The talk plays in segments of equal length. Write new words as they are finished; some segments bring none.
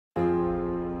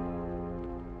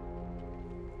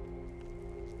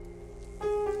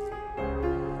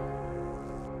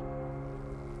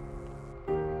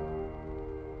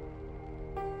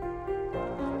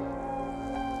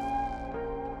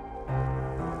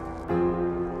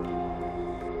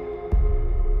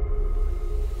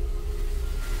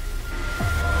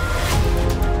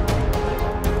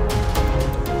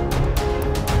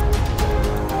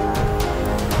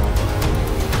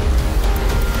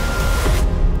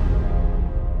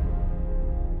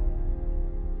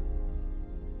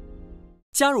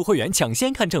加入会员抢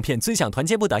先看正片，尊享团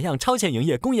结不打烊、超前营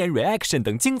业、公演 reaction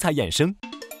等精彩衍生。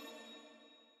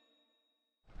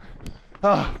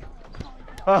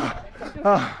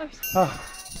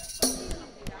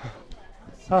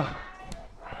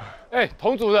哎，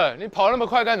同组的，你跑那么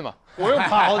快干什么？我用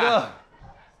跑的。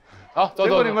好，走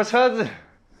走。你们车子。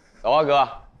走啊，哥。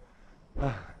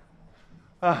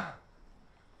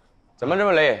怎么这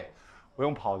么累？我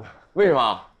用跑的。为什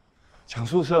么？抢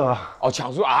宿舍啊！哦，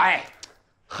抢宿，哎，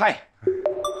嗨，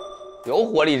有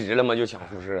活力值了吗？就抢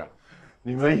宿舍？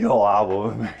你们有啊，我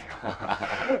们没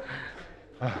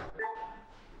有。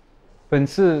本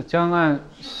次将按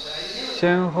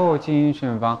先后进行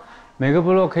选房，每个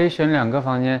部落可以选2个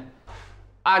房间，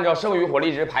按照剩余火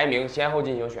力值排名先后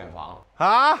进行选房。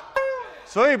啊？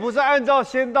所以不是按照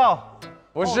先到？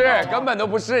不是，根本都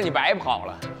不是，你白跑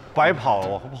了。白跑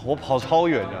了，我跑超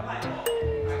远的。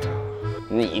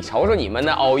你瞅瞅你们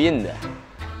那 all in 的，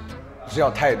是要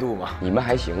态度吗？你们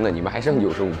还行呢，你们还剩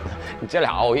95呢，你这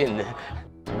俩 all in 的，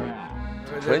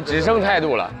只剩态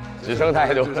度了，只剩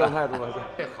态度了。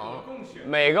这好，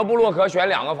每个部落可选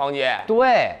2个房间。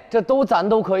对，这咱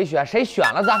都可以选，谁选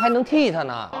了咱还能替他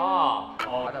呢。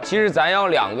其实咱要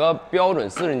2个标准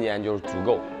4人间就是足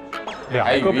够。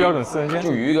2个标准4人间，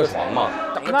就余一个床嘛。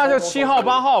那就7号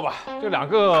8号吧，就2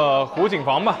个湖景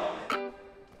房吧。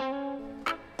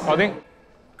搞定。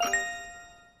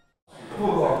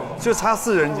就差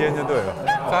4人间就对了，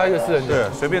差一个4人间，对，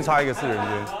随便插一个4人间。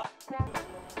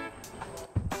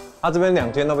他这边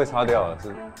2间都被擦掉了，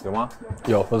是有吗？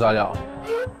有，都擦掉。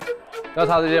要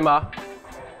擦这间吗？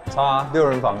擦啊，6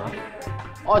人房啊。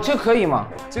哦，这可以吗？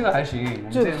这个还行，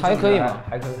这还可以吗？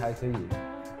还可以。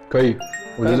可以，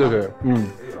我觉得这个可以。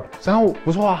3号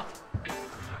不错啊。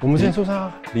我们现在说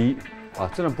他离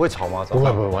真的不会吵吗？不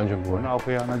会，完全不会。那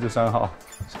OK 啊，那就3号。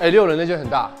哎，6人那间很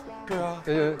大。对啊，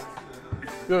那就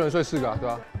6人睡4个，对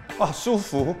吧？舒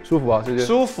服啊，这间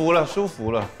舒服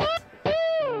了。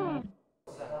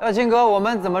那金哥，我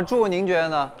们怎么住？您觉得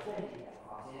呢？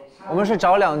我们是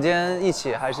找2间一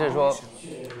起，还是说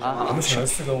我们选了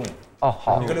4跟5。哦，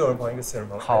好，一个6人房，一个4人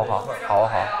房。好。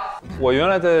我原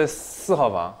来在4号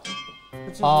房。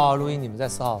哦，录音你们在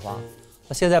4号房，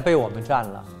现在被我们占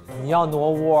了。你要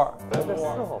挪窝。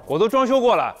我都装修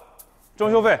过了，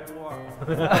装修费。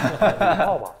1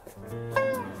号吧。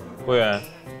会员，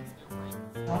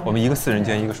我们一个4人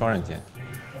间，一个双人间。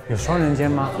有双人间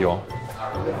吗？有。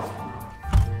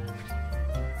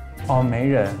哦，没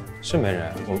人。是没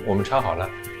人，我们插好了。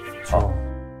好。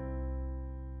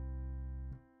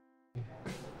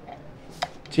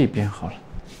这边好了。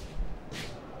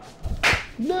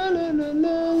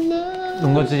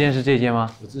龙哥之前是这间吗？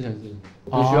我之前是，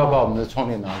我必须要把我们的窗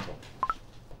帘拿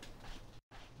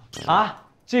走。啊，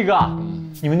这个啊，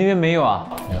你们那边没有啊？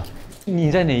没有。你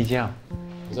在哪一间啊？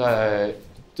我在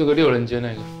这个6人间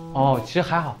那个。哦，其实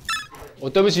还好。我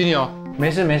对不起你哦。没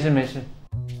事。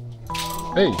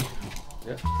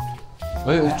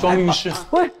我有装浴室。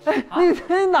喂，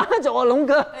你拿走啊，龙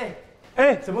哥。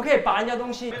怎么可以拔人家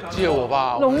东西？借我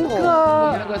吧，龙哥，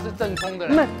我们那个是正宗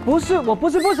的。不是，我不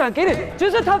是不想给你，就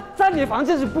是他在你房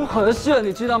间是不合适，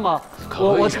你知道吗？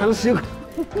我尝试过。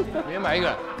每人买一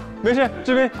个。没事，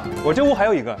这边我这屋还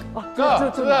有一个。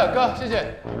哥，哥，谢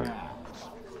谢。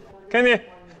给你。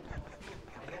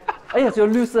哎呀，只有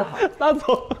绿色好，拿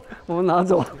走，我们拿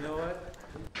走。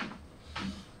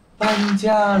搬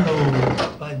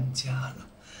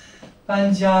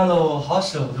家喽，好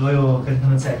舍不得哟，跟他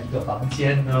们在一个房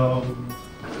间哦。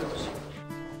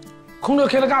空调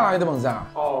开得干啥的门噻？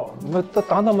我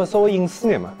当他们稍微隐私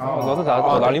点嘛，老子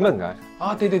打你们干。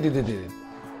对。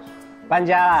搬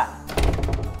家了，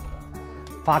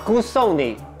法姑送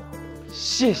你，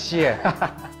谢谢。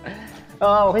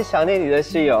我会想念你的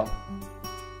室友。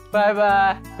拜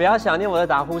拜，不要想念我的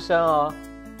打呼声哦。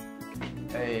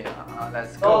哎呀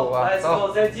 ，Let's go 啊！ Let's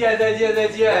go， 再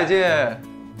见。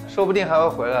说不定还会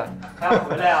回来。还要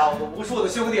回来啊！我无数的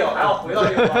兄弟还要回到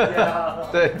这个房间啊！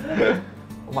对，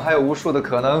我们还有无数的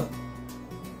可能。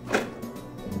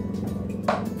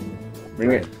没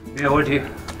有问题，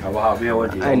好不好？没有问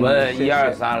题。我们1、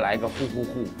2、3来个呼，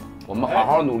我们好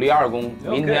好努力2公，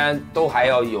明天都还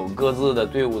要有各自的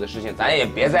队伍的事情，咱也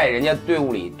别在人家队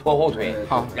伍里拖后腿，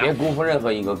好，别辜负任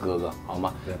何一个哥哥，好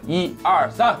吗？1、2、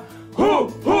3，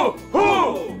呼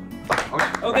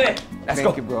，OK。Let's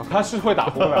go， bro。他是会打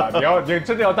呼的，你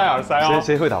真的要戴耳塞啊！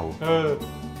谁会打呼？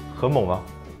很猛吗？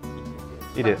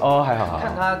一点哦，还好。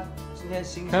看他今天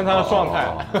心情，看他的状态。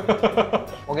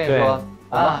我跟你说，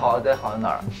我们好在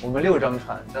哪儿？我们6张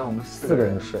床，但我们4个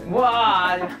人睡。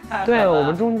哇，对我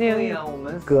们中间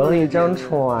隔了一张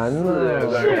床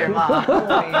呢。是吗？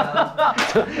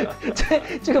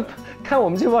这个看我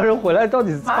们这帮人回来到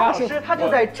底发生？老师他就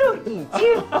在这一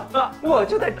间，我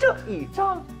就在这一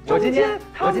张。我今天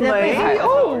被踩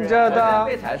空着的，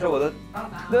被踩的时候我都。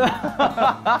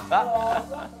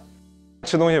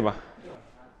吃东西吧。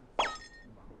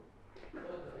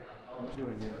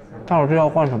大老师要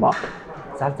换什么？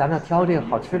咱俩挑这个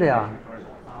好吃的呀。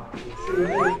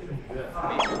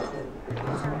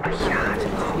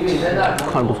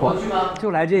看着不错，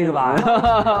就来这个吧。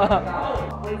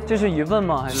这是1份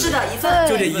吗？还是？是的，1份。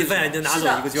就这1份你就拿走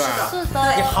1个券啊？是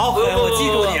的。你好狠，我记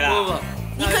住你了。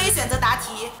你可以选择答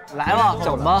题。来了，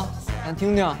整吧，咱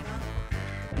听听。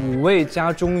5位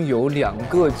家中有2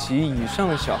个及以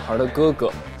上小孩的哥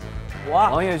哥。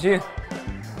王栎鑫。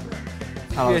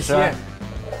蔡老师。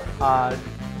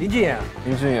林俊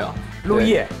颖，陆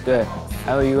毅，对，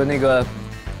还有一个那个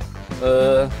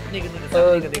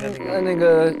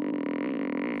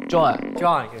John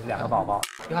 2个宝宝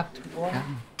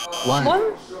 ，One，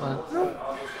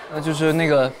 那就是那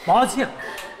个毛庆，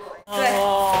对，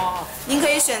您可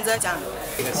以选择讲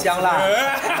这个香辣，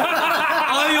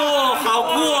哎呦，好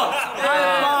酷，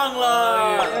太棒了！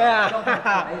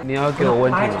你要给我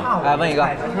问题吗？来问一个，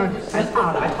还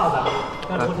差的，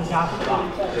但不是瞎胡吧？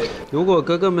如果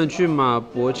哥哥们去马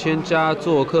伯骞家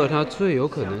做客，他最有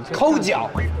可能抠脚。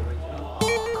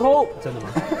抠，真的吗？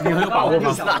你很有把握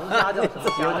吗？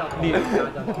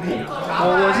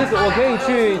我可以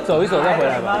去走一走再回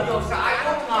来吧。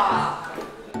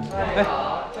哎，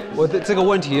我的这个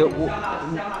问题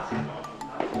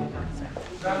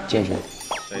健身。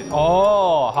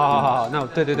哦，好，那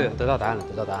对，得到答案了。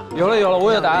有了，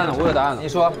我有答案了，你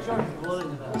说，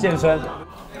健身。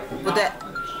不对。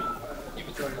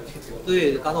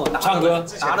对，刚才我唱歌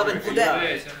答的问题。不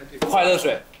对。快乐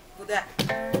水。不对。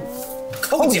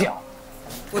抠脚。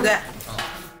不对。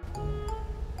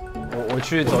我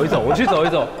去走一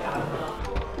走。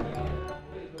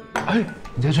哎，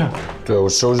你在这？对，我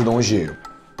收拾东西。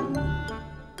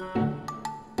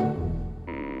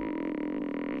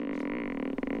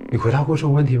你回答过这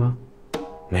种问题吗？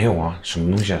没有啊，什么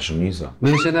东西啊？什么意思啊？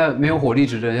没有，现在没有火力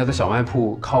指针，要在小卖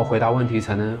铺靠回答问题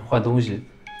才能换东西。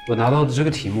我拿到的这个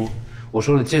题目，我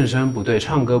说了健身不对，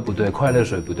唱歌不对，快乐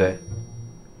水不对。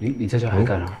你在家还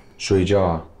干啥？睡觉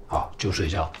啊。好，就睡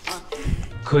觉。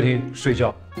客厅睡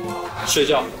觉。睡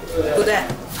觉。不对。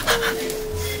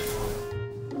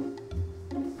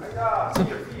这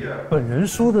本人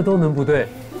说的都能不对。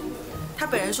他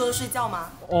本人说的睡觉吗？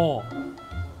哦。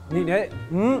你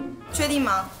确定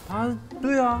吗？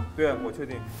对啊，我确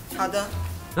定。好的。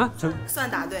啊，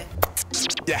算答对。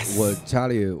我家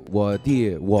里我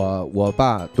弟我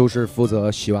爸都是负责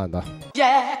洗碗的。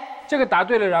这个答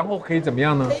对了，然后可以怎么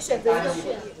样呢？可以选择一个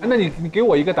选。那你给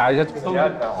我一个答一下。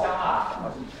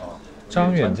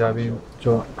张远嘉宾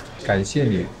说：“感谢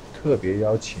你特别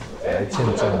邀请来见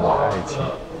证我的爱情，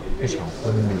这场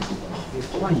婚礼。”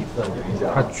换一份，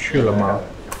他去了吗？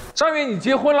张远，你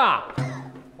结婚了？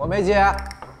我没结。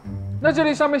那这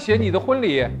里上面写你的婚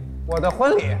礼。我的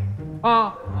婚礼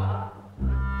啊？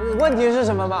问题是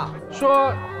什么嘛？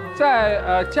说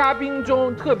在嘉宾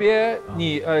中特别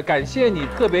感谢你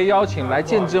特别邀请来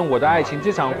见证我的爱情，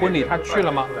这场婚礼他去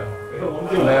了吗？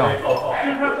没有。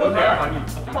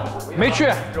没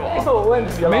去。有问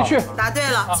题了。没去。答对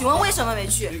了，请问为什么没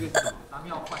去？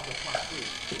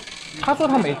他说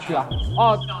他没去啊。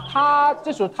哦，他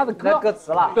这首他的歌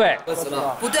词了。对，歌词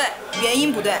了。不对，原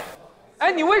因不对。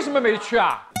哎，你为什么没去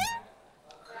啊？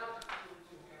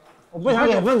我不想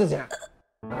给份子钱。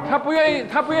他不愿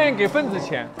意给份子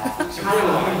钱。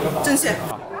正确。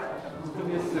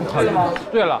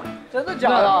对了。真的假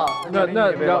的？那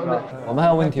我们还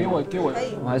有问题。给我，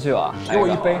我们还是有啊。给我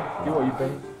一杯，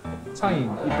畅饮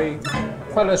一杯，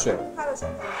快乐水。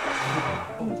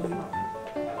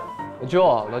老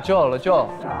舅。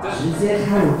直接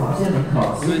开入房间门口。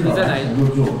你在哪入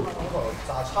住？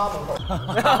打叉门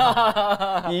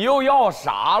口。你又要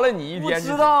啥了？你一天不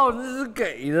知道，这是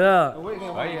给的。可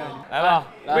以，来吧，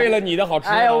为了你的好吃。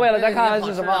哎呀，为了再看看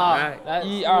是什么啊？来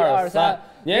，1、2、3。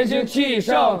年轻气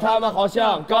盛，他们好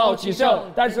像高气盛，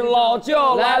但是老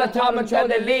舅来了，他们全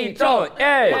得立正。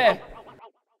哎，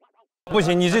不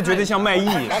行，你这绝对像卖艺。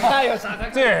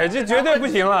对，这绝对不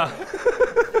行了。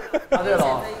答对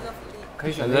了。可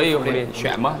以选择一个福利，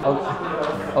选吧。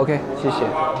OK， 谢谢。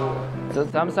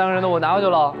咱们3个人的我拿回去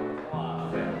了。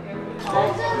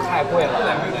太贵了，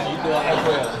太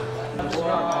贵了。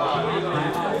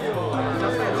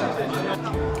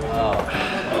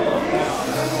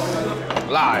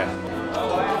辣呀！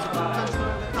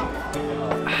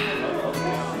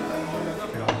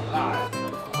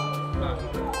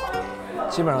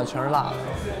基本上全是辣的。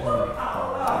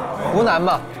湖南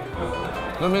吧。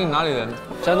文明，你哪里人？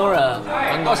山东人。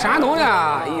哦，山东人。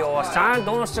哎呦，山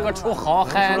东是个出好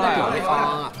海的地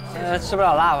方。吃不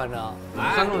了辣，反正。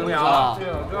山东人不吃辣。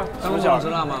从小吃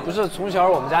辣吗？不是，从小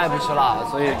我们家也不吃辣，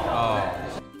所以。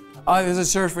There's a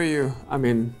shirt for you. I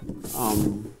mean,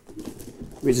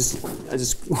 I just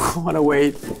want to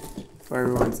wait for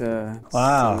everyone to.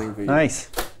 Wow, nice.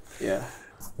 Yeah.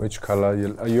 Which color?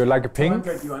 You like pink?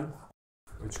 200 yuan.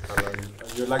 Which color?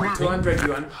 You like 200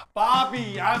 yuan.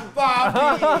 Barbie, I'm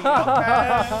Barbie.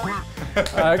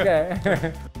 Okay.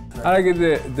 I like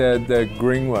the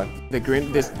green one. The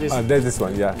green, this. This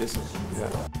one, yeah. This one.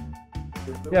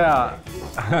 Yeah.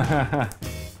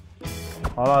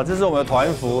 好了，这是我们的团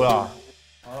服了。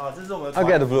好了，这是我们的。I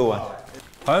get the blue one。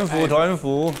团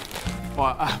服。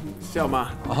哇，笑吗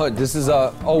？Oh, this is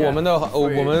我们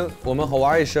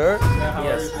Hawaii shirt.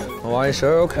 Yes. Hawaii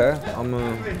shirt. Okay.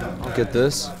 I'll get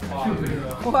this.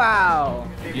 Wow.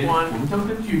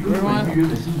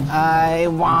 I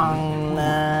want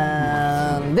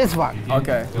this one.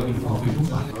 Okay.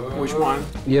 Which one?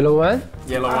 Yellow one.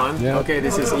 Yellow one. Yeah. Okay,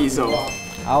 this is E.SO.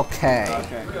 Okay.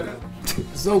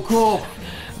 So cool.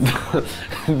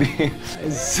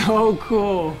 It's so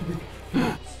cool.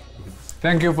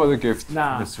 Thank you for the gift.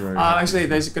 Nah. Actually,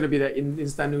 there's gonna be the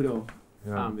instant noodle.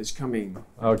 It's coming.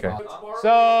 Okay.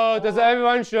 So does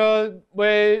everyone should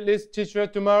wear this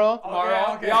T-shirt tomorrow?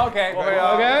 Tomorrow? Okay. Yeah, okay.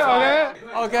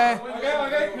 Okay.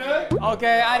 Good.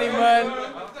 Okay, 爱你们。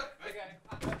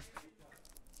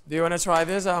Do you want to try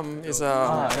this? It's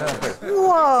a.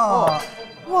 Wow.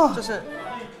 哇，这是。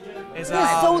It's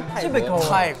so typical.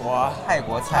 泰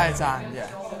国菜。Yeah.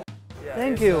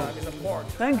 Thank you.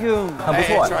 Thank you. 很不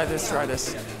错。Try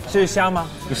this. 是香吗？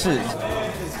不是。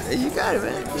You got it,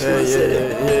 man.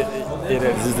 Yeah. It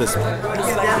is. This one.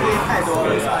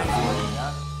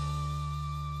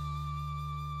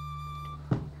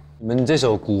 你们这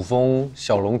首古风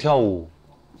小龙跳舞，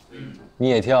你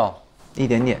也跳？一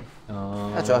点点。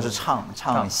它主要是唱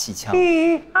戏腔。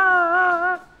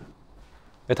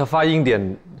哎，它发音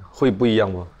点会不一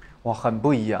样吗？哇，很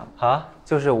不一样啊！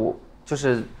就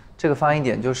是这个发音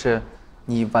点，就是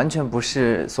你完全不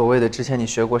是所谓的之前你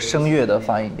学过声乐的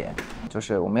发音点，就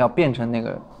是我们要变成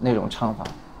那种唱法，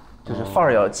就是范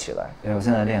儿要起来。对，我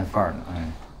现在练范儿呢。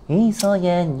一蓑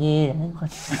烟雨人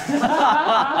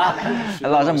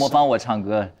老是模仿我唱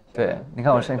歌。对，你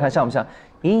看我声，你看像不像？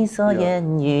一蓑烟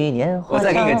雨年华。我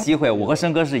再给你个机会，我和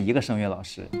申哥是一个声乐老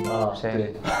师。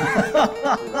谁？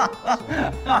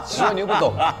其实你又不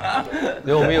懂，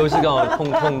因为我们游戏刚好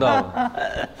碰到了，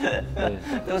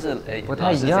都是不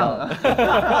太一样。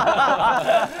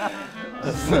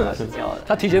老师教的，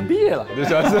他提前毕业了，就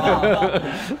算是。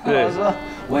对，我说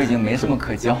我已经没什么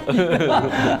可教，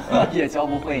也教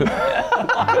不会你。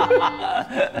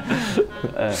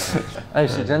哎，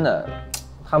是真的。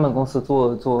他们公司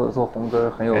做红歌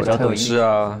很有影视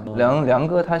啊。梁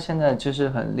哥他现在就是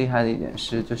很厉害的一点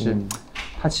是，就是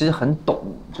他其实很懂，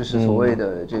就是所谓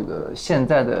的这个现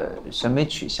在的审美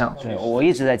取向。对，我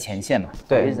一直在前线嘛。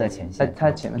对，一直在前线。他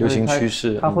前面流行趋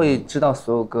势，他会知道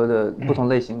所有歌的不同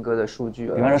类型歌的数据。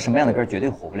比方说什么样的歌绝对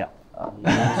火不了啊，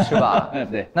是吧？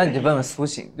对，那你就问问苏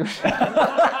醒，就是。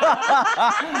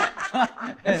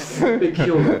被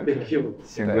Q 了。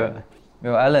醒哥。没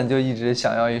有 ，Allen 就一直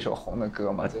想要一首红的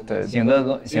歌嘛。对，醒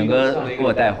哥给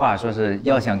我带话，说是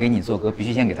要想给你做歌，必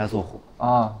须先给他做火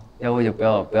啊，要不就不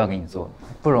要给你做了，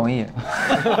不容易。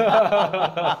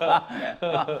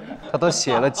他都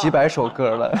写了几百首歌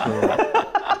了。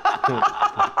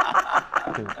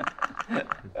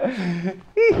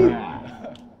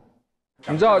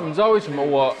你知道为什么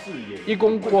我一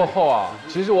公过后啊，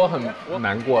其实我很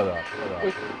难过的。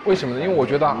为什么呢？因为我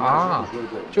觉得啊，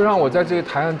就让我在这个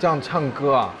台上这样唱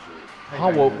歌啊，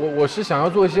我是想要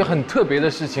做一些很特别的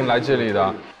事情来这里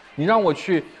的。你让我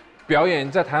去表演，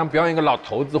在台上表演一个老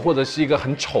头子或者是一个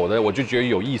很丑的，我就觉得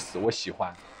有意思，我喜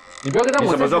欢。你不要跟他。你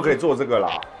什么时候可以做这个啦？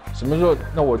什么时候？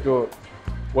那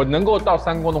我能够到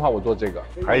3公的话，我做这个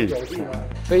可以。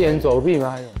飞檐走壁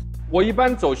吗？还有。我一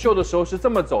般走秀的时候是这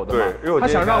么走的嘛，对，因为他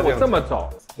想让我这么走。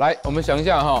来，我们想一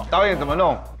下哈，导演怎么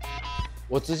弄？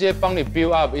我直接帮你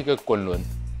build up 一个滚轮，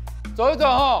走一走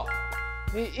哈，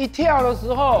你一跳的时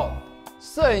候，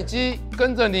摄影机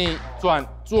跟着你转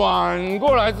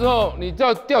过来之后，你就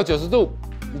要调90度，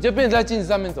你就变成在镜子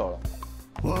上面走了。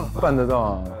办得到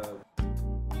啊！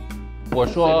我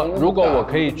说，如果我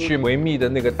可以去维密的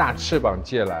那个大翅膀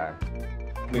借来。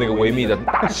那个维密的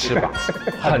大翅膀，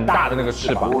很大的那个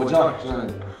翅膀，我知道。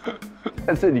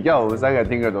但是你看我们3个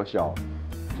听着都笑，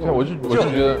对，我就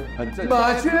觉得很正。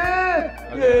麻雀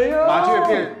也有麻雀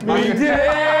变明天。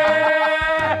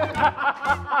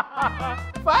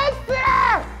烦死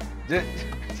了！这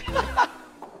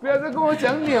不要再跟我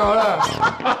讲鸟了。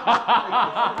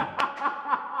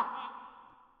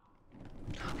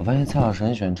我发现蔡老师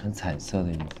很喜欢穿彩色的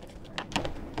衣服，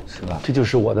是吧？这就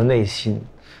是我的内心。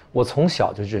我从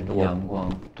小就这种阳光。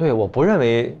对，我不认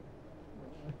为，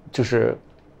就是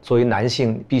作为男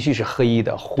性必须是黑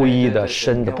的、灰的、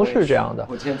深的，不是这样的。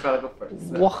我今天穿了个粉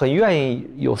色。我很愿意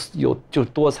有就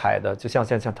多彩的，就像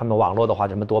他们网络的话，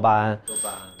什么多巴胺。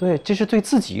对，这是对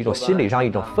自己一种心理上一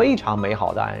种非常美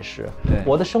好的暗示。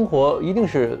我的生活一定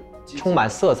是充满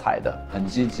色彩的，很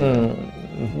积极。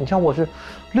你像我是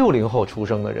60后出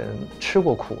生的人，吃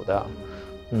过苦的，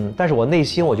但是我内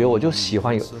心我觉得我就喜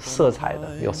欢有色彩的，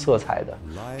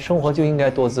生活就应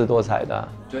该多姿多彩的。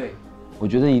对，我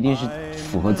觉得一定是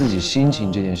符合自己心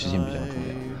情这件事情比较重要。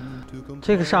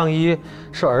这个上衣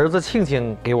是儿子庆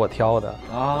庆给我挑的，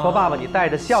说爸爸你带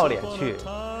着笑脸去。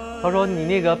他说你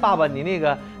那个爸爸你那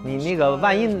个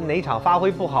万一哪场发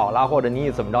挥不好了，或者你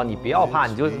怎么着，你不要怕，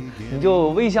你就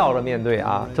微笑着面对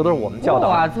啊，这都是我们教导。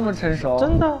哇，这么成熟，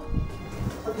真的。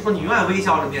他说你永远微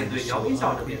笑着面对，你要微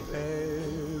笑着面对。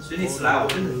所以你此来我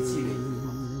真的是激励。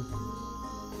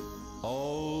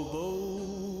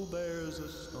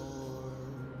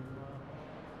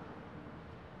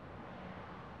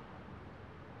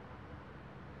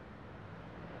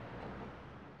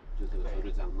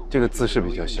这个字是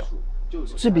比较小，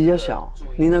是比较小，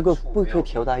你那个不可以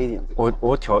调大一点？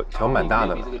我调蛮大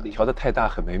的了，调得太大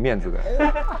很没面子的。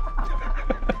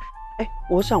哎，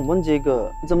我想问这个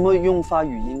怎么用发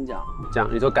语音讲？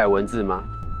你说改文字吗？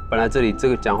本来这里这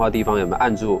个讲话地方有没有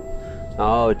按住，然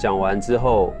后讲完之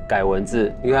后改文字，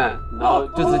你看，然后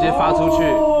就直接发出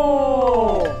去，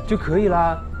就可以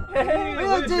啦。没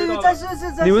有，这再试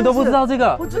试。你们都不知道这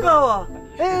个？不知道啊。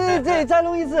这再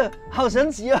录一次，好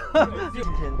神奇啊！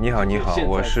你好，你好，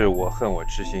我是我恨我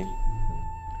痴心。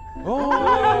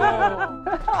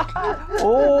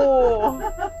哦，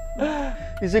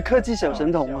你是科技小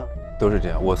神童吗？都是这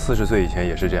样，我40岁以前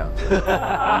也是这样。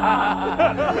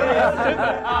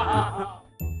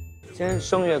今天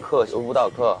声乐课、舞蹈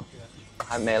课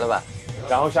还没了吧？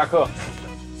然后下课，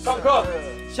上课，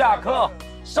下课，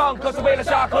上课是为了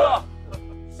下课，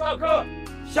上课，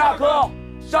下课。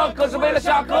上课是为了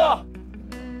下课，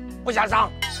不想上。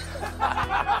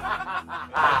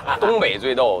东北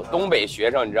最逗，东北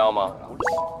学生你知道吗？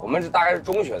我们大概是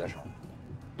中学的时候，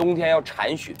冬天要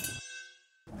铲雪，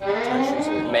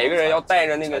每个人要带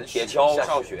着那个铁锹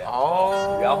上学。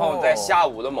然后在下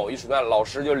午的某一时段，老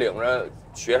师就领着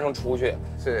学生出去，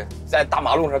在大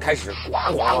马路上开始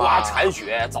呱呱呱铲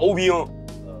雪凿冰，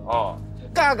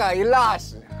嘎嘎一拉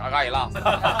屎，嘎嘎一拉屎，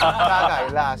嘎嘎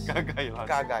一拉屎，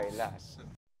嘎嘎一拉屎。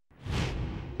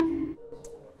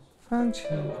你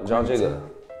知道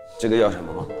这个叫什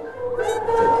么吗？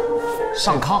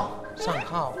上炕，上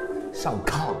炕，上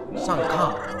炕，上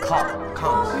炕，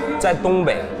炕，在东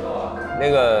北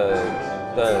那个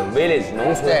的 village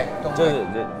农村，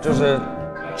就是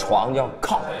床叫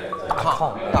炕，大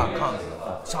炕，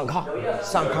上炕，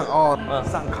上炕哦，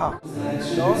上炕。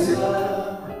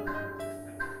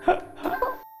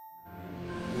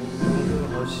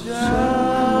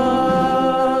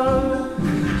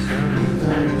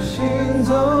行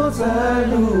走在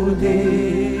陆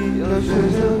地，要学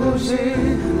着呼吸，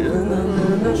热闹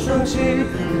双膝，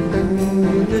带命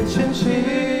运的前行。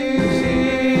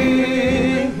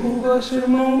不过是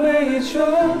梦寐以求，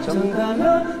长大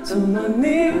了怎么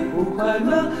你不快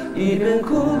乐？一边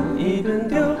哭一边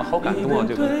丢，好感动啊！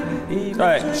这个，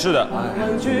对，是的。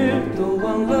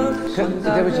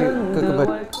对不起，哥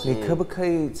哥，你可不可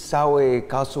以稍微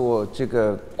告诉我这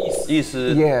个意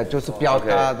思？就是表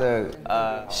达的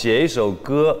写一首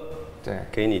歌，对，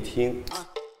给你听。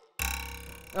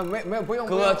没有不用。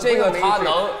哥，这个他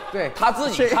能，对，他自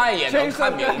己看也能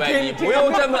看明白，你不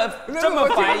用这么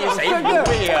翻译，谁不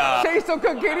会呀？写一首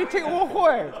歌给你听，我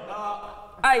会。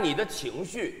爱你的情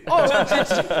绪。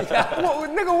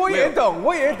我也懂，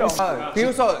比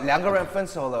如说两个人分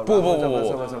手了，不，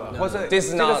或者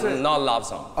This is not love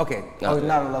song. OK，not a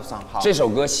love song。好，这首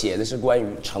歌写的是关于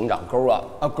成长 ，grow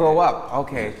up。grow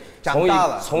up，OK， 长大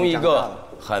了。从一个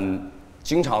很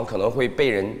经常可能会被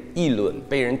人议论、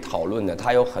被人讨论的，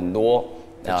他有很多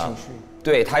情绪，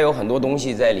对他有很多东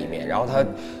西在里面，然后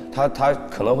他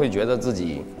可能会觉得自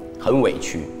己很委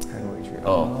屈，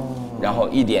然后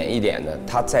一点一点的，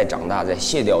他再长大，再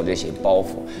卸掉这些包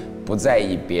袱，不在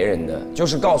意别人的，就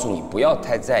是告诉你不要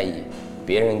太在意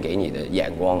别人给你的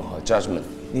眼光和 judgment，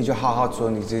 你就好好做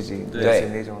你自己，对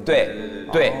那种，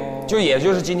对，就也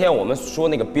就是今天我们说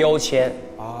那个标签，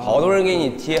好多人给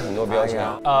你贴很多标签。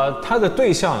他的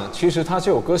对象其实他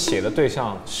这首歌写的对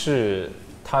象是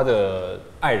他的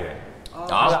爱人，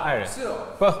他的爱人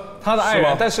不，他的爱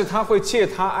人，但是他会借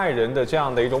他爱人的这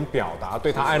样的一种表达，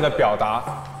对他爱人的表达，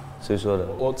谁说的？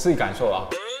我自己感受啊。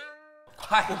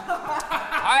嗨，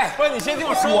哎，不是你先听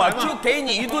我说完，我就给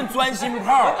你一顿钻心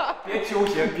炮。别纠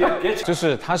结，别，就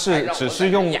是他是只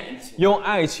是用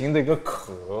爱情的一个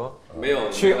壳，没有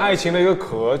去爱情的一个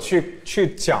壳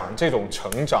去讲这种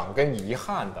成长跟遗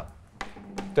憾的，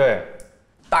对，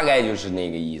大概就是那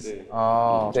个意思。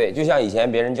哦，对，就像以前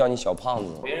别人叫你小胖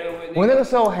子，我那个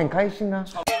时候很开心啊。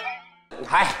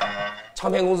嗨，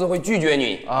唱片公司会拒绝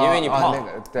你，因为你胖，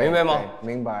明白吗？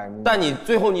明白。但你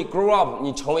最后你 grow up，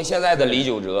 你成为现在的李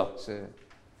玖哲，是，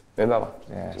明白吧？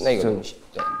那个东西，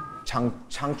对，强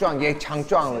壮也强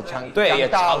壮了，对，也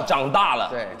长大了，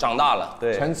对，长大了，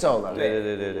对，成熟了，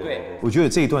对。我觉得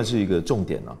这一段是一个重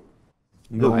点啊，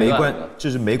就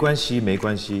是没关系，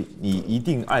你一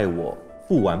定爱我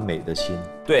不完美的心。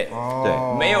对，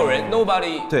没有人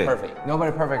nobody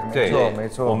perfect，nobody perfect，没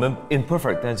错，我们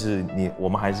imperfect， 但是我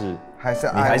们还是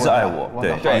你还是爱我，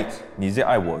对，你这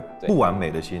爱我不完美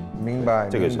的心，明白，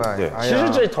这个是对。其实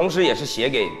这同时也是写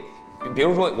给，比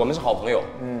如说我们是好朋友，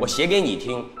我写给你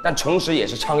听，但同时也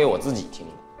是唱给我自己听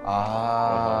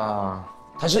啊，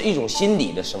它是一种心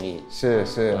理的声音，是。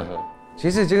其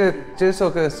实这首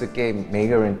歌是给每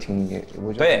个人听的，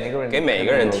我觉得给每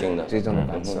个人听的这种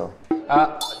感受。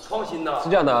创新的是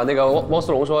这样的啊，那个汪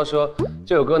苏泷说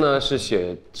这首歌呢是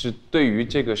对于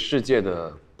这个世界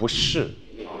的不适，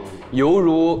犹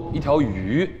如一条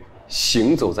鱼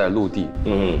行走在陆地。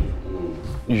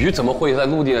鱼怎么会在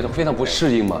陆地呢？非常不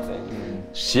适应嘛。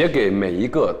写给每一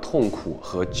个痛苦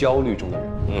和焦虑中的人。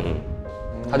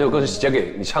他这首歌是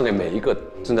你唱给每一个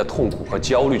正在痛苦和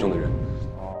焦虑中的人。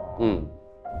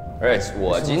而且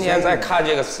我今天在看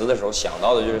这个词的时候，想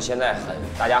到的就是现在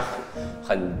大家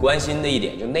很关心的一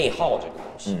点，就内耗这个东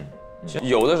西。其实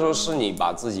有的时候是你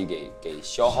把自己给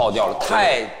消耗掉了，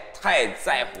太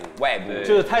在乎外部，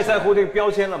就是太在乎这个标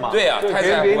签了嘛。对啊，太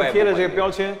在乎别人贴了这个标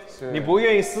签，你不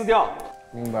愿意撕掉。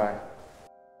明白。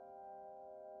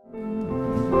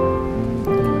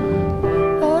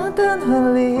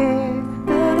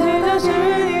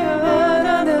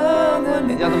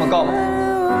人家这么高吗？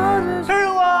而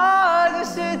我就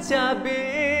是嘉宾。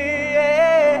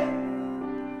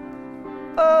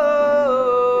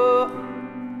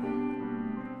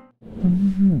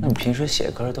那你平时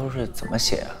写歌都是怎么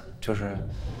写啊？就是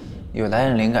有来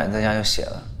点灵感，在家就写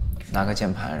了，拿个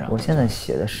键盘，然后。我现在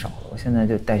写的少了，我现在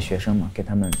就带学生嘛，给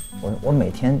他们，我每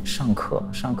天上课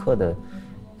的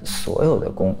所有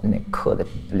的课的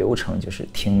流程就是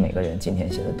听每个人今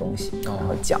天写的东西，然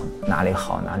后讲哪里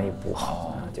好哪里不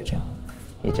好，然后就这样，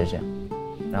一直这样，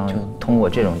然后通过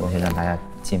这种东西让大家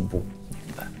进步。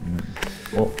明白。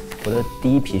我的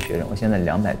第一批学生，我现在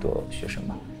200多学生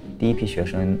吧，第一批学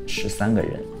生13个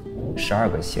人，12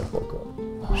个写活歌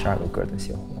，12个歌都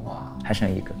写活，还剩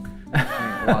1个。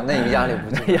哇，那你压力不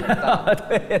就大？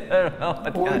对的，然后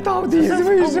我到底是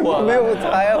为什么没有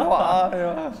才华是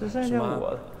吧？是剩下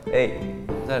我的。哎，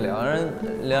这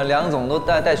梁总都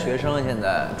带学生现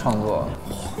在创作，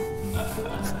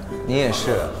你也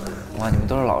是，哇，你们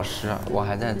都是老师，我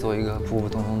还在做一个普普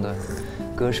通通的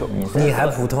歌手。你还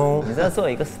普通？你在做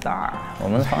一个 star， 我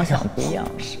们的方向不一样。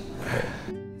是。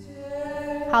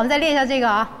好，我们再练一下这个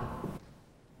啊。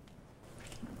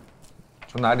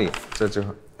从哪里？这之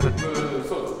后。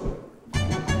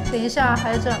等一下，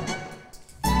还是这。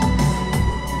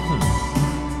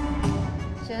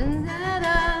现在的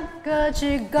歌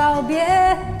曲告别，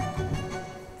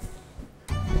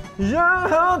然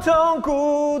后同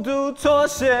孤独妥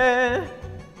协，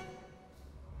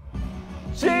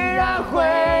既然灰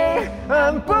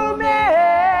暗不灭。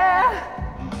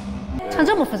唱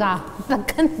这么复杂，那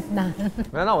更难。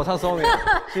那我唱松明。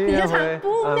你就唱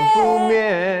不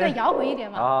灭，对，摇滚一点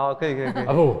嘛。好，可以。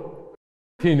啊不，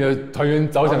替你的团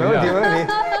员着想一下。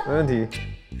没问题，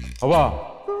好不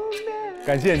好？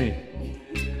感谢你。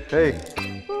可以。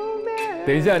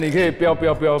等一下，你可以飙，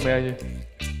没关系。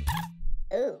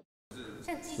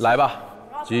来吧。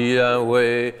既然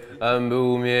灰暗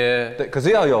不灭。对，可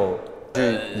是要有。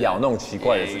去咬那种奇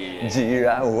怪的字，既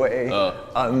然灰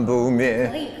暗不灭，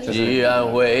既然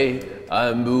灰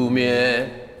暗不灭。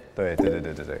对。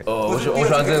我喜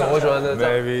欢这个，我喜欢这个。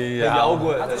Baby 摇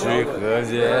滚去和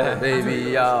解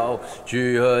 ，Baby 要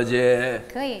去和解。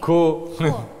可以。哭。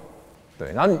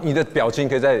对，然后你的表情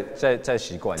可以再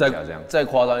习惯一下，这样。再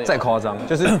夸张一点。再夸张，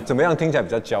就是怎么样听起来比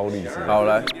较焦虑。好，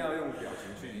来。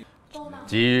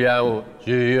既然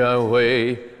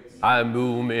灰暗不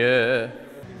灭。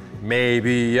没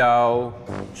必要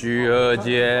去和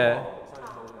解。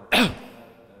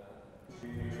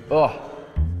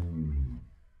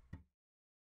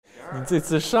这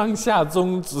次上下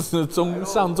中指中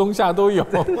上中下都有。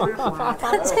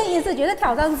他这一次绝对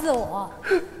挑战自我。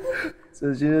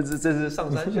这是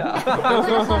上山下。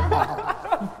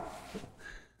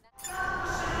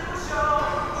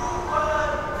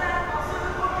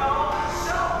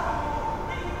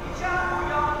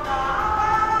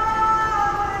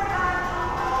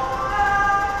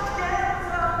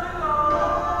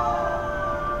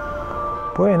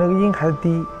博远那个音还是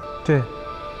低，对。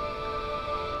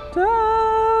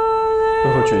一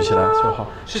会儿举起来就好。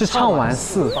是唱完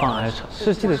4放还是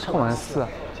是记得唱完4啊？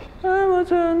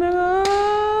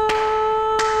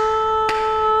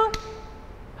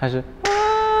还是？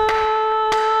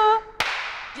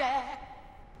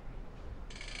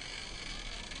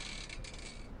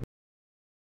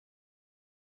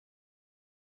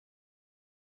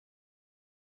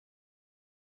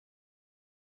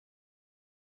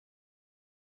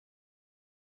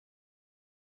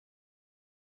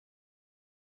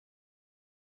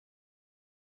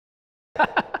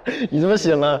你怎么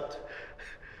醒了？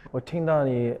我听到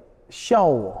你笑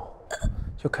我，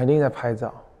就肯定在拍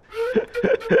照。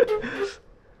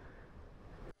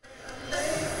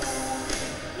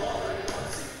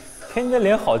看你的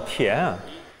脸好甜啊！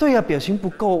对呀，表情不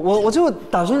够，我就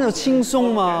打算要轻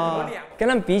松嘛。跟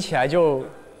他们比起来就，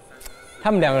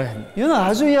他们两个人原来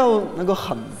还是要那个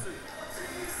狠。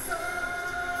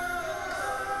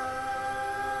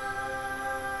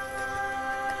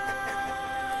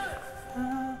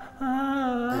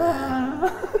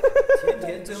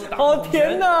好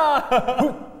甜呐！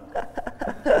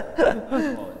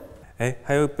哎，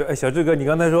还有小志哥，你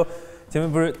刚才说前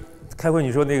面不是开会，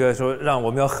你说那个说让我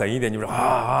们要狠一点，你说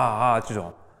这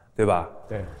种，对吧？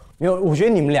对，没有，我觉得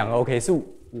你们两个 OK， 是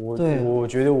我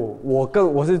觉得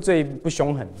我是最不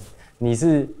凶狠，你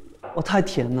是我太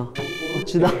甜了，我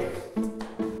知道。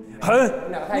狠，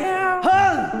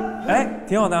哎，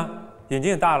挺好的，眼睛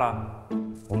也大了。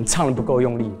我们唱的不够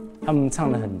用力，他们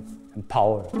唱的很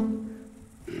power。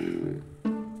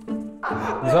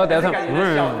你说等下唱，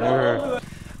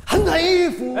很佩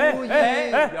服。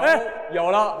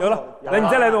有了，来，你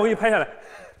再来一遍，我给你拍下来。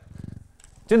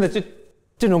真的，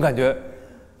这种感觉，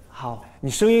好，你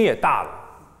声音也大了。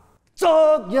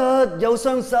昨日有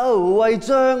雙手圍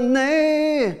着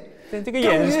你，这个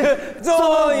眼神，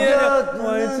昨日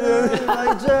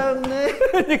圍着你，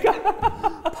你看，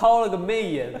抛了个媚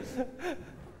眼。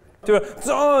就是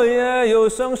昨夜有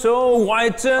双手围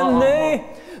着你，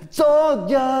昨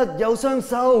日有雙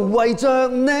手圍着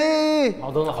你。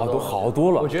好多了，好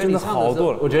多了，我觉得你唱好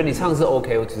多了。我觉得你唱是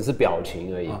OK， 我只是表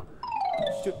情而已。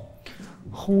就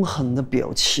凶狠的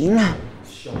表情，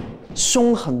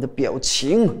凶狠的表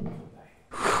情。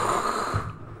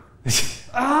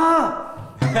啊！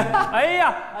哎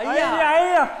呀，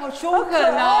好凶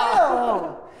狠啊！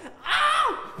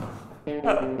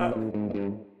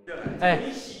哎，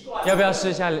要不要试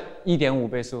一下1.5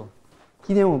倍速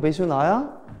？1.5倍速来啊！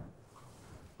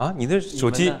啊，你的手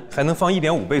机还能放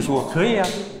1.5倍速？可以啊！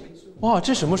哇，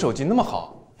这什么手机那么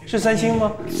好？是三星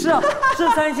吗？是啊，是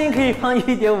三星可以放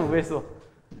1.5倍速，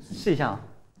试一下啊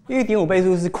！1.5倍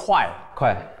速是快。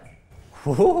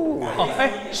哦，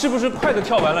哎，是不是快的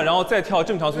跳完了，然后再跳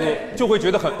正常速度，就会觉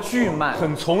得很巨慢，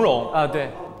很从容啊？对，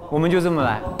我们就这么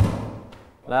来，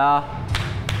来啊！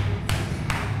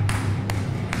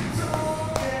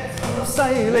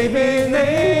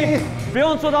不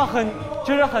用做到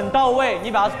就是很到位，你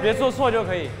把它别做错就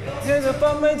可以。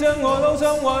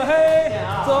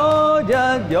昨日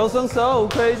有雙手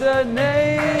攜着你，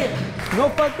我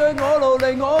不對我努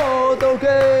力我妒忌。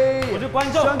我是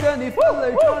觀眾。想跟你分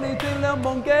離，將你盡量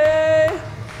忘記。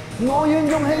我願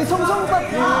勇氣匆匆不預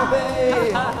備。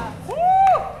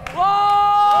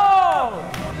哇！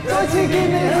再次見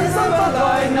你很心不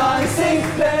來難勝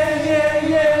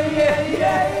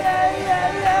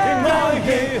愛記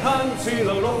恨似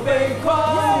牢籠被困，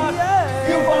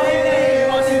要放棄你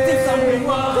還是接受命運？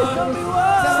心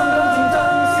中戰爭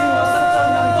是我實在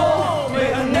難過，未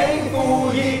恨你負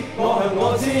義，我恨我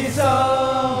自身。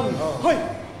嘿，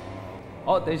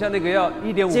好，等一下那個要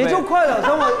1.5倍。節奏快了，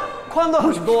讓我寬了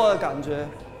很多的感覺。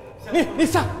你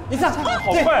上，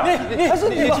好快啊！你還是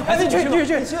你吧，還是去。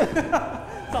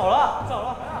走了。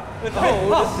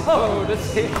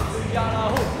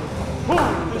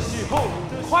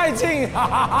快进！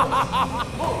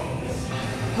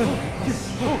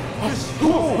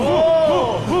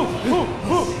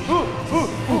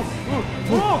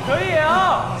可以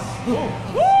啊！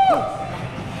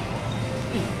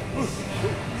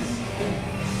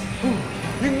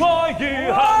愛如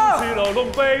恨似牢籠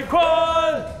被困，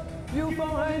要放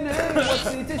棄你，或是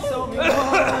接受命運。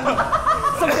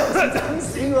心有情真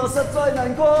使我實在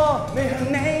難過。你恨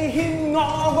你欠我，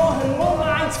我恨我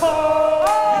買錯。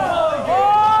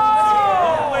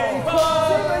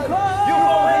要放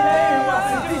棄你，還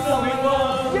是接受命運？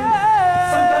心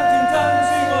甘情真使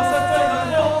我實在難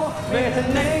過。你恨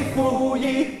你負義，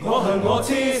我恨我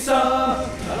痴心。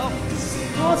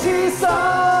我痴心。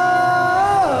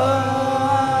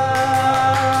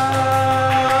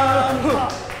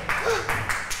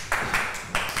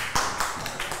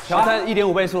调成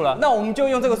1.5倍速了，那我们就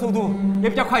用这个速度，也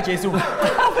比较快结束，比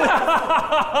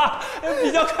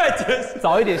较快结束，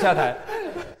早一点下台。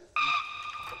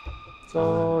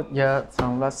昨夜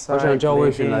曾落好想叫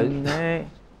魏巡来，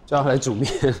叫他来煮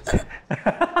面，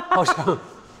好想。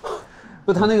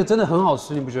不，他那个真的很好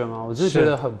吃，你不觉得吗？我真的觉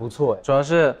得很不错哎。主要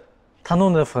是他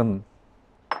弄得很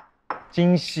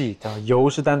精细，油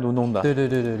是单独弄的。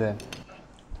对。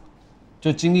就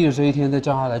经历了这一天，再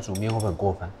叫他来煮面会不会很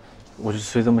过分？我就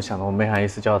是这么想的，我没好意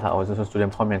思叫他，我就说煮点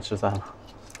泡面吃算了。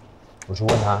我去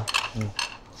问他。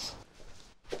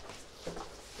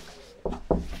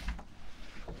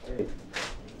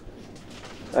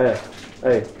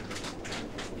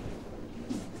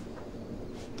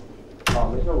好，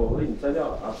没事，我为你摘掉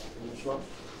了啊。你说。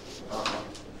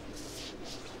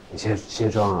你卸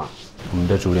妆啊？我们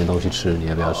再煮点东西吃，你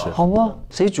要不要吃？好啊，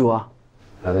谁煮啊？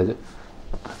他在这，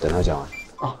等他讲完。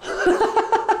哦。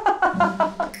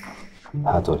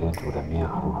他昨天煮的面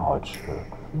很好吃，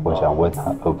我想问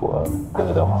他饿不饿？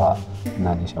饿的话，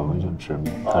那你想不想吃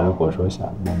面？他如果说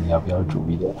想，那你要不要煮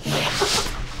一点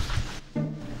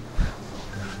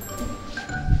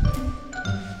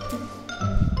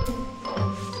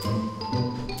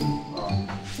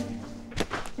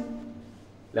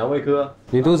？2位哥，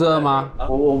你肚子饿吗？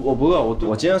我不饿，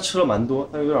我今天吃了蛮多，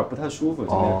但有点不太舒服。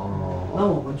今天。那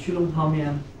我们去弄泡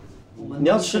面。你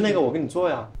要吃那个，我给你做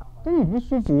呀。但你不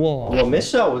舒服哦。我没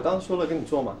事啊，我刚说了给你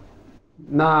做嘛。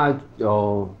那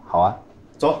好啊，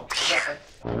走。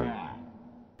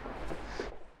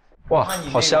哇，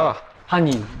好香啊！怕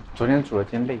你昨天煮了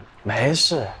天累。没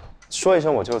事，说一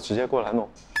声我就直接过来弄。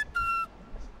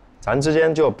咱之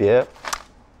间就别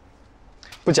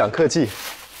不讲客气。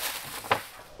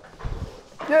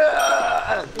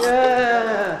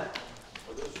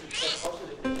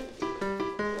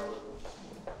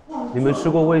你们吃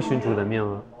过魏巡煮的面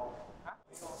吗？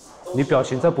你表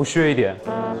情再不屑一点，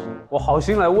我好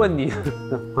心来问你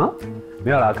啊？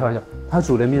没有啦，开玩笑。他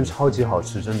煮的面超级好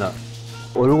吃，真的。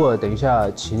我如果等一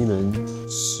下请你们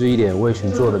吃一点魏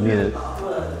巡做的面，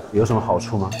有什么好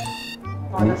处吗？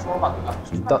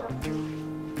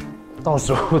到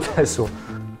时候再说。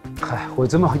嗨，我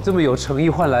这么有诚意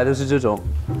换来的是这种。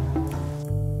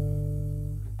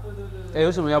哎，有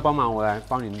什么要帮忙，我来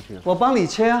帮你们去。我帮你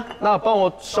切啊。那帮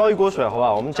我烧一锅水好不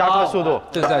好？我们加快速度。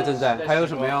正在。还有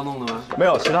什么要弄的吗？没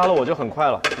有，其他的我就很快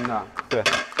了。真的？对。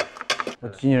我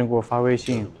经纪人给我发微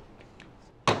信，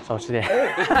少吃点。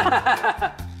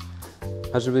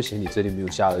他是不是嫌你这里没有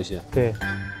下一些？对。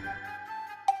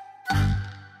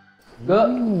哥，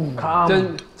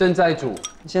正在煮，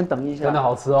你先等一下。真的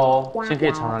好吃哦，先可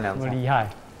以尝尝2菜。厉害。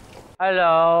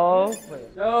Hello。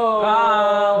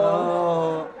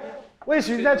魏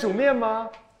巡在煮面吗？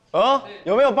啊，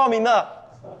有没有报名的？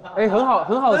哎，很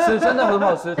好吃，真的很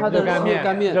好吃。它的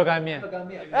热干面。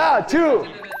啊 ，two，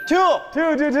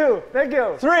 thank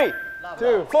you， 3，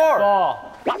 2， 4。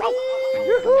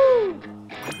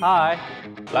嗨，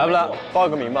来不来？报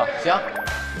个名吧。行。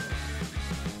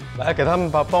来，给他们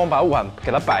帮我把碗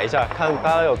给他摆一下，看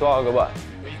大家有多少个碗。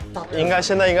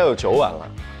现在应该有9碗了。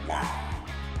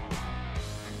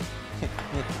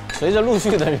随着陆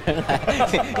续的人来，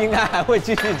应该还会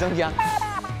继续增加。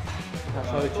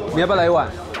你要不要来一碗？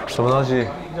什么东西？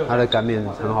它的干面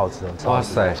很好吃。哇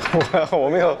塞！我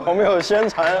没有宣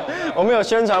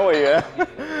传委员。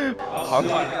好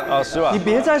啊，10碗。你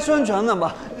别再宣传了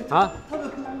吧？啊？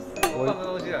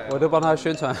我都帮他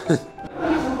宣传。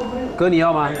哥，你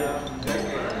要吗？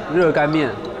热干面，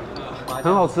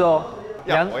很好吃哦。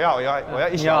我要1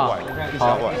小碗，1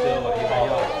小碗。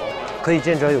可以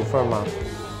见者有份吗？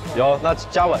有，那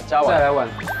加碗。再来碗。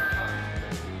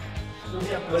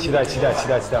期待。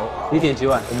你点几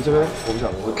碗？我们这边我不晓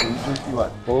得，我们就1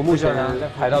碗。我目前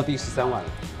排到第13碗了。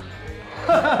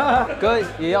哥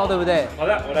也要对不对？好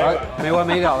的，我来。没完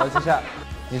没了了，这下。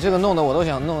你这个弄得我都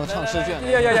想弄唱诗卷。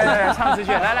呀，唱诗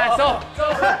卷，来收。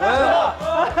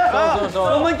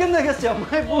我们跟那个小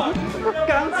卖部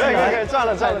刚起来。可以，赚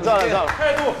了。态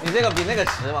度。你这个比那个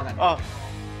迟，我感觉。啊，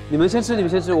你们先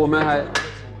吃，我们还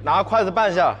拿筷子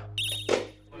拌一下。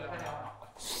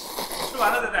吃完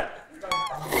了对不对？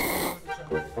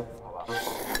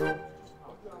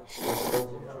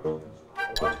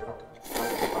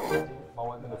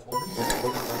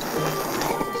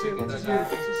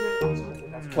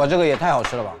哇，这个也太好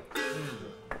吃了吧！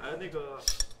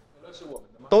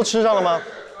都吃上了吗？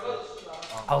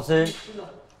好吃，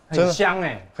真的很香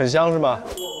哎，很香是吗？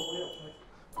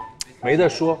没得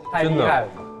说，真的。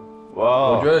哇，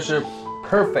我觉得是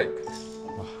perfect，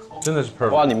 真的是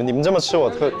perfect。哇，你们这么吃我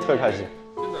特开心。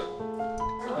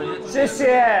谢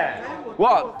谢，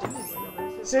哇，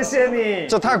谢谢你。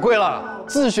这太贵了，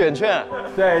自选券。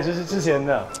对，这是之前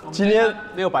的。今天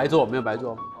没有白做，没有白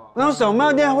做。然后小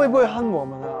卖店会不会恨我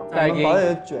们啊？我们把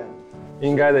也卷。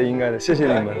应该的，应该的，谢谢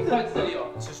你们。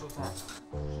吃蔬菜。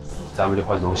咱们就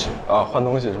换东西啊，换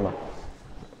东西是吗？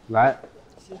来，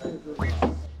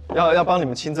要帮你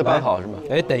们亲自搬好是吗？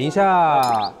哎，等一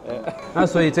下，那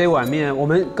所以这一碗面，我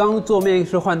们刚做面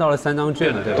是换到了3张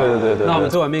券了，对吧？对。那我们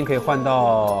这碗面可以换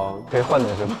到，可以换的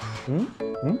是吗？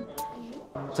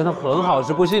真的很好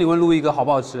吃，不信你问陆毅哥好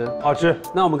不好吃？好吃。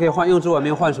那我们可以用这碗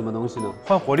面换什么东西呢？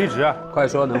换火力值啊！快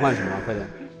说能换什么？快点。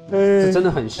这真的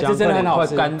很香，这真的很好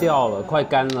吃，快干掉了，快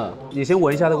干了。你先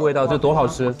闻一下这个味道，这多好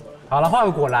吃。好了，换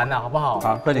个果然了，好不好？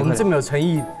好，快点。我们这么有诚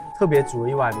意，特别煮了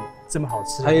一碗这么好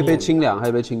吃。还有一杯清凉，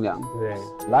对，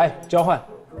来交换，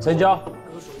成交。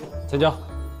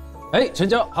哎，成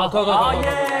交。好，快。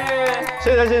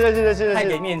谢谢。太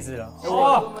给面子了。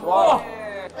哇，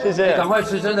谢谢。赶快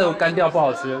吃，真的干掉不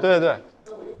好吃。对。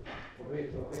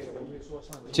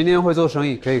今天会做生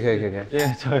意，可以。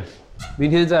明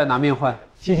天再拿面换。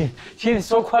其实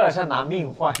说快了像拿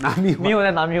命换，没有在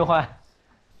拿命换。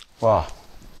哇，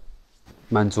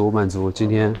满足，今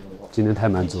天太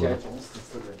满足了。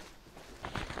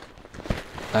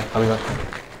来，旁边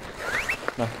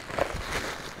来。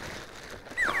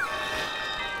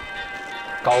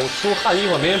搞出汗，一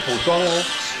会儿没人补妆哦。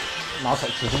拿手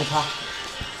指中擦。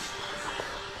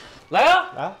来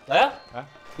啊！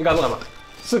你敢不敢嘛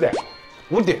？4点、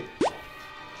5点、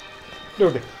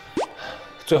6点，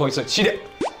最后一次7点。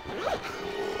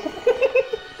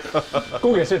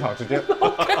公演现场直接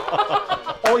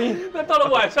all in。那到了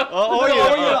晚上 all in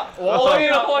了，我 all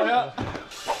in 了。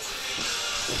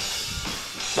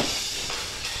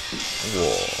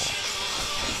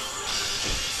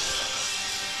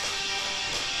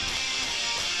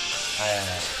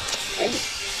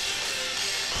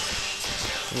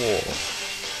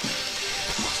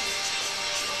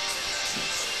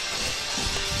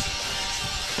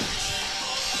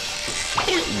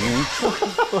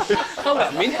他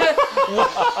们明天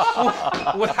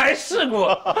舞台事故，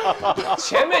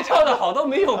前面跳的好都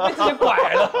没有，被自己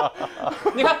拐了。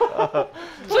你看，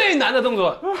最难的动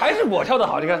作还是我跳的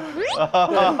好，你看，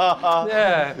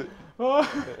对，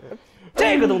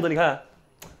这个动作你看，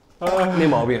没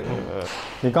毛病。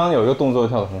你刚刚有一个动作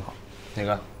跳得很好，哪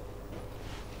个？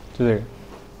就这个，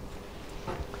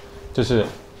就是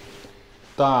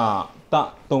大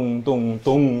咚咚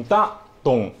咚大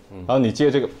咚，然后你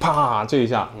接这个啪这一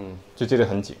下，就接得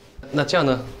很紧。那这样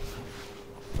呢？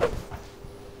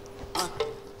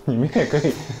你们也可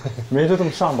以，没就这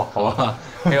么上吧，好吧？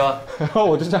可以吧？然后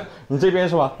我就这样，你这边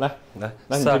是吧？来，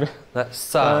你这边，来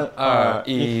，3、2、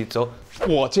1，走。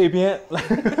我这边来。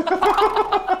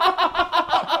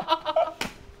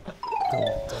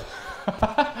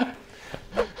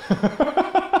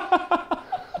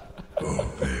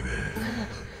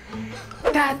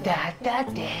哒哒哒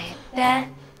哒哒。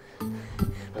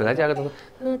本来加个动作。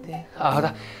啊，好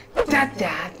的。哒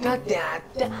哒哒哒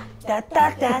哒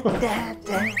哒哒哒哒。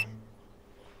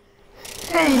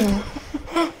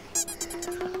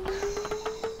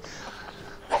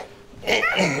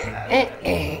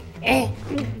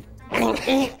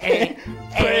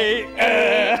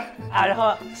啊，然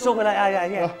后收回来，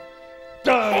哎。噔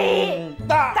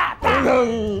哒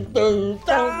噔噔噔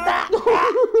哒，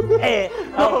哎，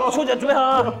好，出脚准备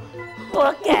好，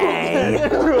活该，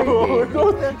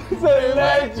谁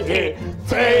来解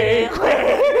摧毁？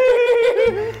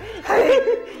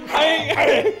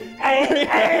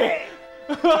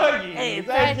你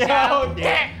在焦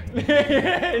点，恋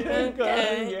人哽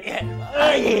咽，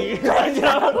你在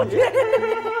焦点。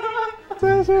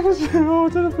真是不行了，我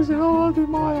真的不行了，我的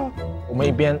妈呀！我们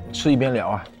一边吃一边聊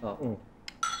啊。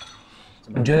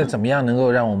你觉得怎么样能够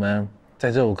让我们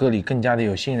在这首歌里更加的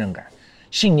有信任感、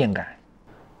信念感？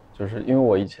就是因为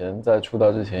我以前在出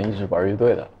道之前一直玩乐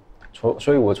队的，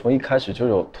所以我从一开始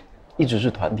就一直是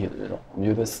团体的这种，我们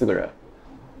乐队4个人，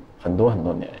很多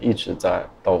年，一直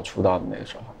到我出道的那个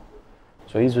时候，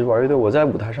所以一直玩乐队。我在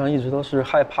舞台上一直都是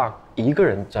害怕一个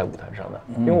人在舞台上的，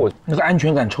因为我那个安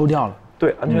全感抽掉了。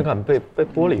对，安全感被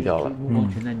剥离掉了。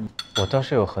我倒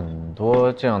是有很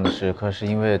多这样的时刻，是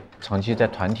因为长期在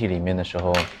团体里面的时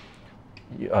候，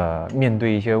面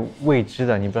对一些未知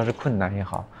的，你不知道是困难也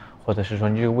好，或者是说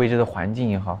你这个未知的环境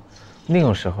也好，那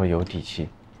种时候有底气。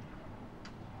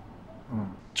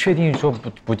确定说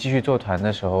不继续做团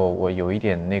的时候，我有一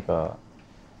点那个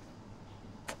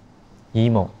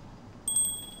emo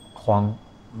慌，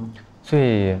所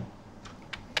以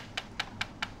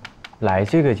来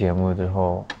这个节目之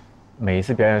后，每一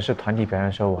次表演是团体表演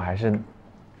的时候，我还是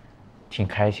挺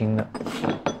开心的，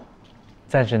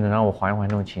暂时能让我缓一缓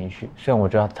那种情绪。虽然我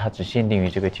知道它只限定于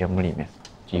这个节目里面，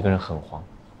一个人很慌。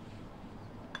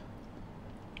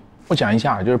我讲一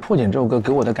下，就是《破茧》这首歌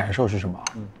给我的感受是什么？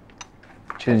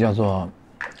其实叫做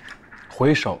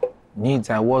回首，你已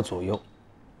在我左右。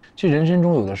其实人生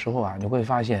中有的时候啊，你会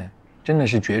发现，真的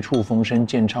是绝处逢生、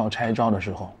见招拆招的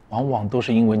时候，往往都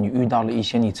是因为你遇到了一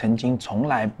些你曾经从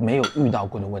来没有遇到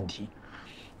过的问题，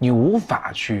你无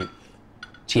法去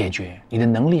解决，你的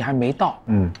能力还没到，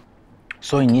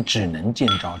所以你只能见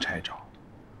招拆招。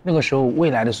那个时候，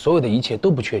未来的所有的一切都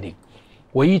不确定，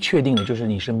唯一确定的就是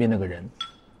你身边那个人，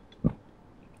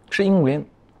是因为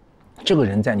这个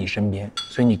人在你身边，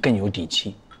所以你更有底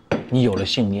气，你有了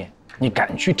信念，你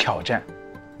敢去挑战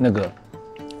那个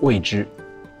未知。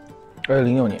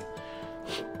2006年，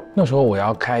那时候我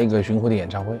要开一个巡回的演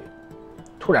唱会，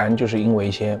突然就是因为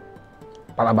一些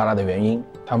巴拉巴拉的原因，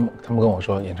他们跟我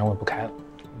说演唱会不开了。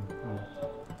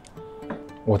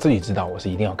我自己知道我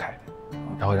是一定要开的，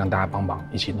然后让大家帮忙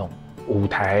一起弄舞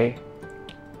台，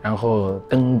然后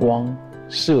灯光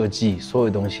设计，所有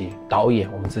东西，导演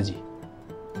我们自己。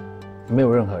没有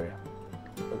任何人，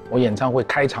我演唱会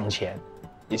开场前，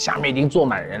下面已经坐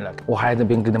满人了，我还在那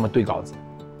边跟他们对稿子，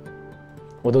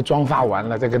我都妆发完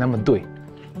了，再跟他们对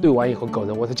完以后，狗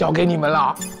子我是交给你们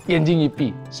了，眼睛一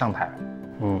闭上台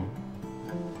了，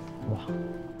哇，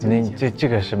这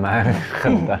个是蛮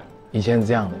狠的，以前是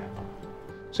这样的，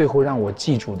最后让我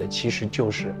记住的其实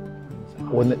就是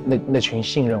我那群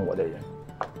信任我的人，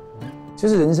就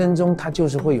是人生中他就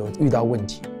是会有遇到问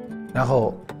题，然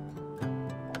后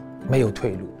没有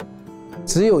退路，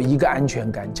只有一个安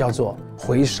全感，叫做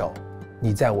回首，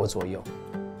你在我左右，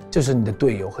就是你的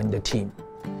队友和你的 team。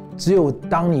只有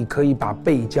当你可以把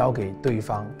背交给对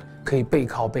方，可以背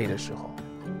靠背的时候，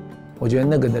我觉得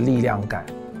那个的力量感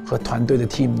和团队的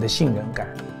team 的信任感，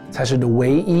才是唯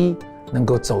一能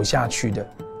够走下去的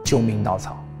救命稻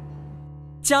草。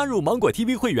加入芒果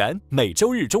TV 会员，每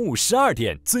周日中午12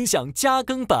点尊享加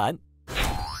更版。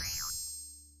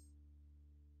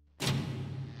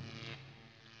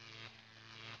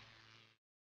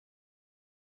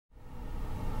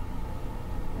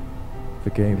The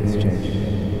game has changed.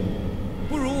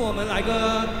 不如我们来个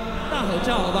大合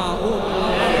照，好不好？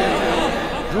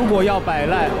如果要摆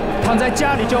烂，躺在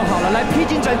家里就好了。来披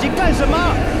荆斩棘干什么？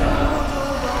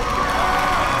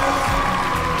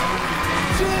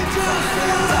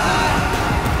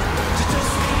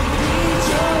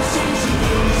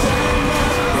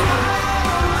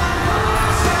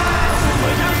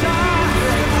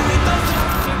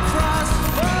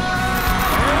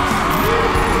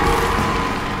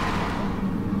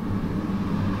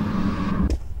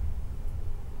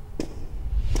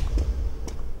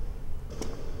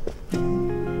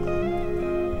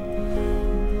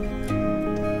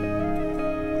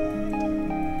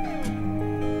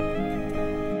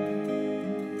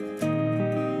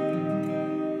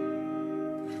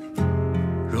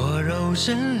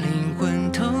是灵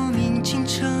魂透明清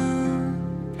澈，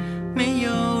没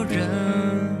有人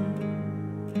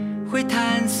会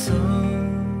探索。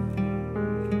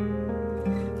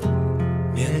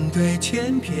面对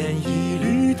千篇一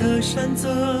律的山泽，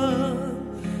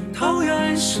桃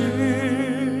源是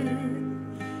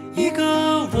一个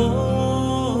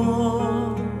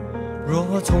我。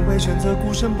若从未选择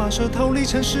孤身跋涉逃离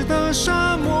城市的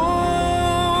沙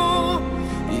漠，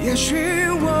也许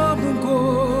我不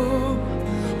过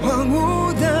荒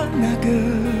芜的那个。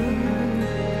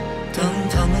当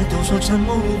他们都说沉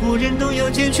默如故，人都要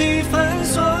剪去反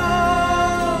锁，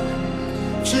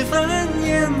脂粉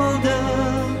眼眸的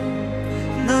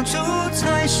那株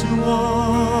才是我。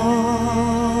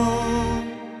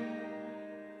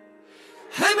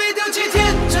还没丢弃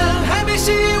天真，还没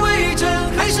习以为真，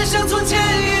还是像从前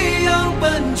一样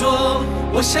笨拙。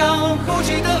我像后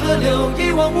继的河流，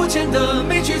一往无前的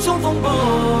没去冲风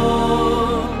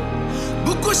波。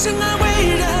不过深爱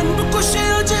为人，不过血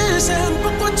肉之身，不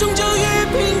过终究与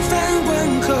平凡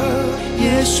吻合。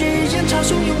也许人潮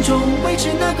汹涌中，维持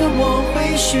那个我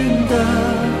会寻的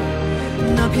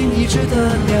那片一致的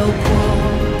辽阔。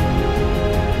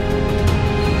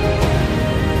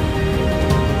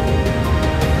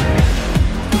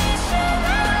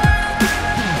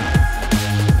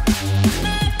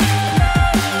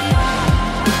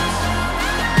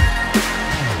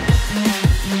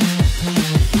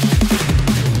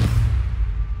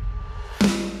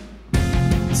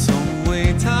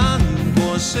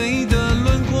谁的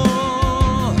轮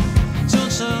廓，就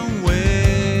成为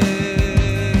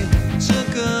这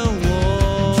个我。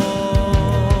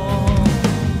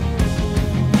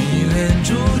迷恋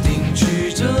注定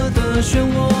曲折的漩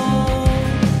涡，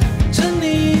沉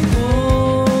溺过，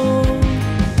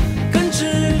更执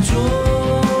着。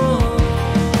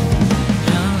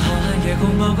让浩瀚夜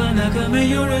空包括那个没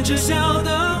有人知晓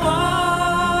的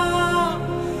我，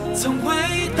从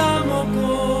未打磨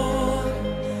过，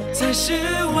才是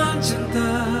完整的。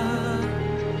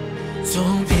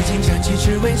从披荆斩棘，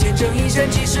只为见证一闪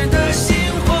即逝的星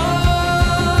火，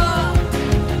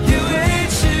也为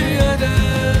炽热的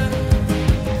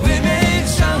唯美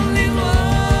场联络。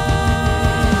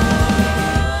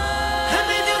还没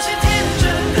丢弃天真，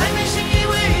还没信以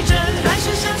为真，还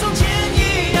是像从前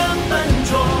一样笨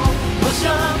拙。我像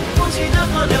不羁的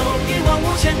河流，一往无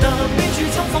前的悲剧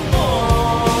中风波。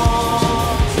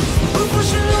不过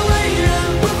是路为人，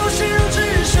不过血肉之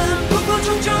身，不过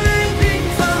终究于平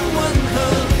凡温和。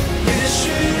也许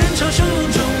人潮汹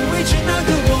涌中，未知那个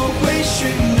我会寻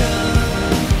的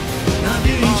那笔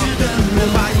一致的人。无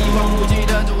法一望无际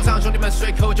的赌场，兄弟们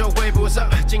随口就会不上。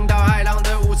惊涛骇浪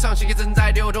的无常，血液正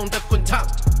在流动的滚烫。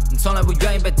从来不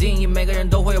愿意被定义，每个人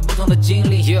都会有不同的经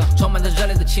历，充满着热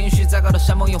烈的情绪，再高的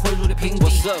山峰也会如履平地。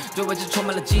对未知充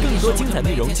满了惊喜。更多精彩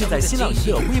内容尽在新浪娱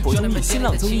乐微博综艺、新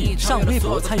浪综艺，上微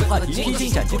博参与话题披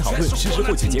荆斩棘讨论，实时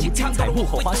获取节目精彩幕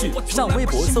后花絮。上微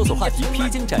博搜索话题披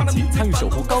荆斩棘，参与守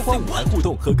护高光舞台互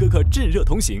动，和哥哥炙热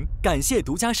同行。感谢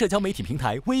独家社交媒体平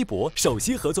台微博，首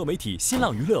席合作媒体新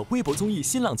浪娱乐微博综艺、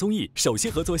新浪综艺，首席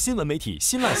合作新闻媒体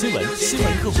新浪新闻，新闻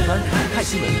客户端澎湃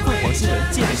新闻、凤凰新闻、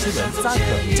界面新闻、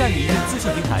Satur战力资讯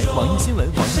平台网易新闻、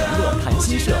网易娱乐、谈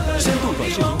新社，深度短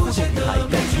视频互动平台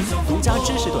抖音，独家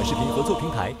知识短视频合作平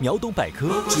台秒懂百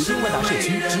科，指定万达社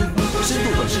区知乎，深度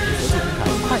短视频合作平台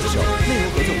快手，内容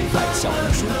合作平台小红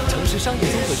书，城市商业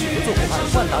综合体合作伙伴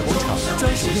万达广场，专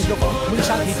属练歌房温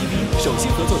莎 KTV， 首席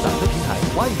合作打歌平台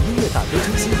华语音乐打歌中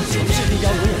心，城市地标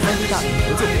裸眼 3D 大屏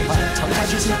合作伙伴长沙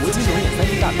之星铂金裸眼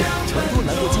 3D 大屏，成都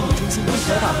蓝国精密中心地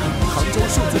标大屏，杭州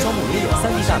数字双目裸眼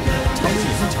 3D 大屏，潮流影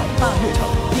音厂大悦城，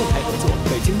电台合作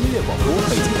北京音乐广播、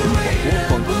北京人民广播、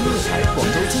广东音乐台、广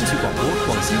州金曲广播、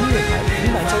广西音乐台、湖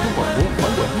南交通广播、芒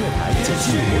果音乐台、锦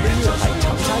溪摩登音乐台、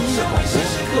长沙音乐广播，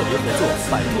特别合作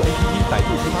百度 APP、百度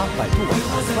贴吧、百度网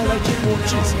盘、YY 直播、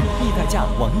智行、易代驾、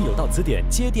网易有道词典、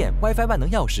接电、WiFi 万能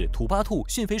钥匙、土巴兔、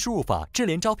讯飞输入法、智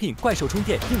联招聘、怪兽充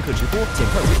电、映客直播、检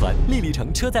票集团、丽丽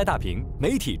城车载大屏。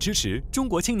媒体支持中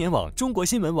国青年网、中国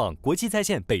新闻网、国际在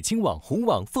线、北青网、红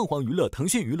网、凤凰娱乐、腾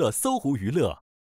讯娱乐、搜狐娱乐。